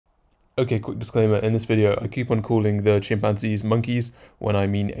Okay, quick disclaimer, in this video I keep on calling the chimpanzees monkeys when I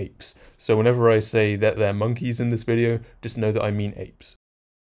mean apes. So whenever I say that they're monkeys in this video, just know that I mean apes.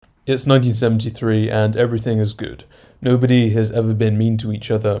 It's 1973 and everything is good. Nobody has ever been mean to each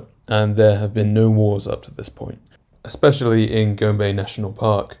other and there have been no wars up to this point. Especially in Gombe National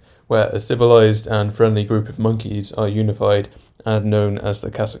Park, where a civilized and friendly group of monkeys are unified and known as the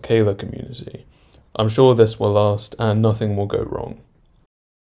Kasakela community. I'm sure this will last and nothing will go wrong.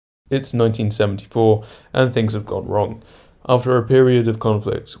 It's 1974 and things have gone wrong. After a period of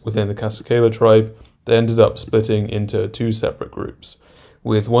conflict within the Kasakela tribe, they ended up splitting into two separate groups,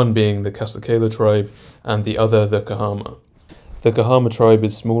 with one being the Kasakela tribe and the other the Kahama. The Kahama tribe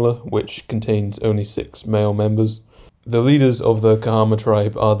is smaller, which contains only 6 male members. The leaders of the Kahama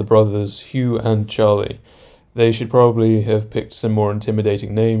tribe are the brothers Hugh and Charlie. They should probably have picked some more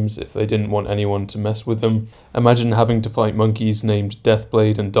intimidating names if they didn't want anyone to mess with them. Imagine having to fight monkeys named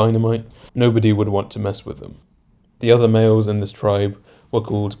Deathblade and Dynamite. Nobody would want to mess with them. The other males in this tribe were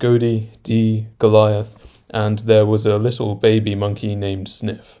called Godi, Dee, Goliath, and there was a little baby monkey named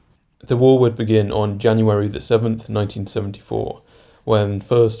Sniff. The war would begin on January the 7th, 1974, when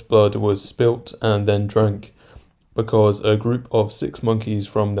first blood was spilt and then drank, because a group of 6 monkeys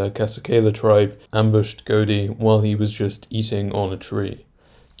from the Kasakela tribe ambushed Godi while he was just eating on a tree,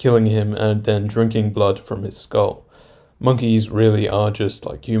 killing him and then drinking blood from his skull. Monkeys really are just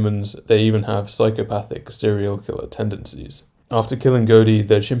like humans, they even have psychopathic serial killer tendencies. After killing Godi,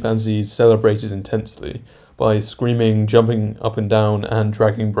 the chimpanzees celebrated intensely by screaming, jumping up and down, and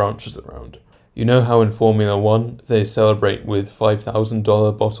dragging branches around. You know how in Formula 1 they celebrate with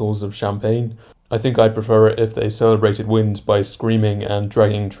 $5,000 bottles of champagne? I think I'd prefer it if they celebrated wins by screaming and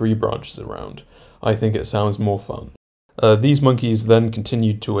dragging tree branches around. I think it sounds more fun. These monkeys then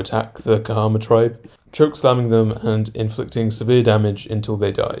continued to attack the Kahama tribe, chokeslamming them and inflicting severe damage until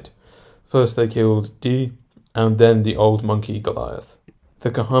they died. First they killed Dee, and then the old monkey Goliath.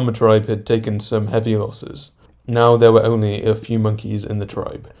 The Kahama tribe had taken some heavy losses. Now there were only a few monkeys in the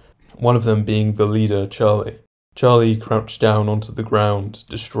tribe, one of them being the leader Charlie. Charlie crouched down onto the ground,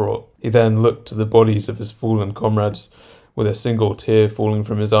 distraught. He then looked to the bodies of his fallen comrades, with a single tear falling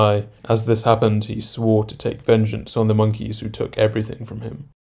from his eye. As this happened, he swore to take vengeance on the monkeys who took everything from him.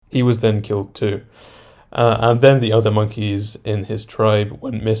 He was then killed too. And then the other monkeys in his tribe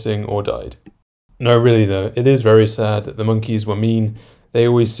went missing or died. No, really though, it is very sad that the monkeys were mean. They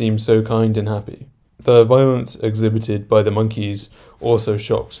always seem so kind and happy. The violence exhibited by the monkeys also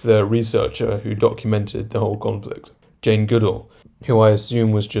shocked the researcher who documented the whole conflict, Jane Goodall, who I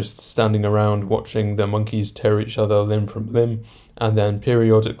assume was just standing around watching the monkeys tear each other limb from limb, and then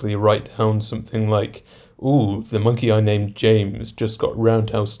periodically write down something like, "Ooh, the monkey I named James just got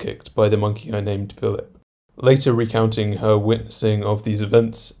roundhouse kicked by the monkey I named Philip." Later recounting her witnessing of these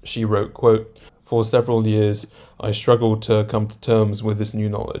events, she wrote, quote, "For several years, I struggled to come to terms with this new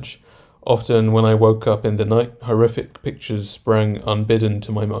knowledge. Often when I woke up in the night, horrific pictures sprang unbidden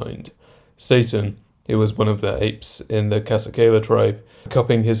to my mind. Satan, who was one of the apes in the Kasakela tribe,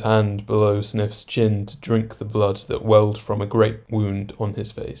 cupping his hand below Sniff's chin to drink the blood that welled from a great wound on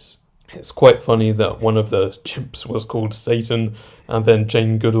his face." It's quite funny that one of the chimps was called Satan, and then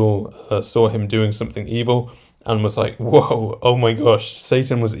Jane Goodall saw him doing something evil, and was like, "Whoa, oh my gosh,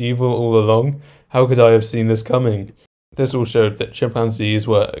 Satan was evil all along? How could I have seen this coming?" This all showed that chimpanzees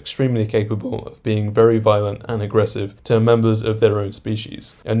were extremely capable of being very violent and aggressive to members of their own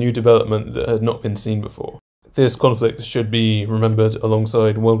species, a new development that had not been seen before. This conflict should be remembered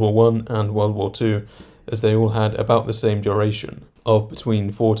alongside World War I and World War II, as they all had about the same duration, of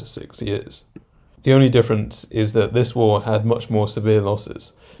between 4 to 6 years. The only difference is that this war had much more severe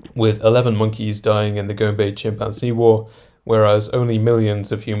losses, with 11 monkeys dying in the Gombe Chimpanzee War, whereas only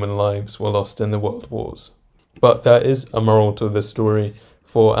millions of human lives were lost in the world wars. But there is a moral to this story,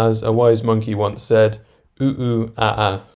 for as a wise monkey once said, "Ooh, ooh, ah, ah."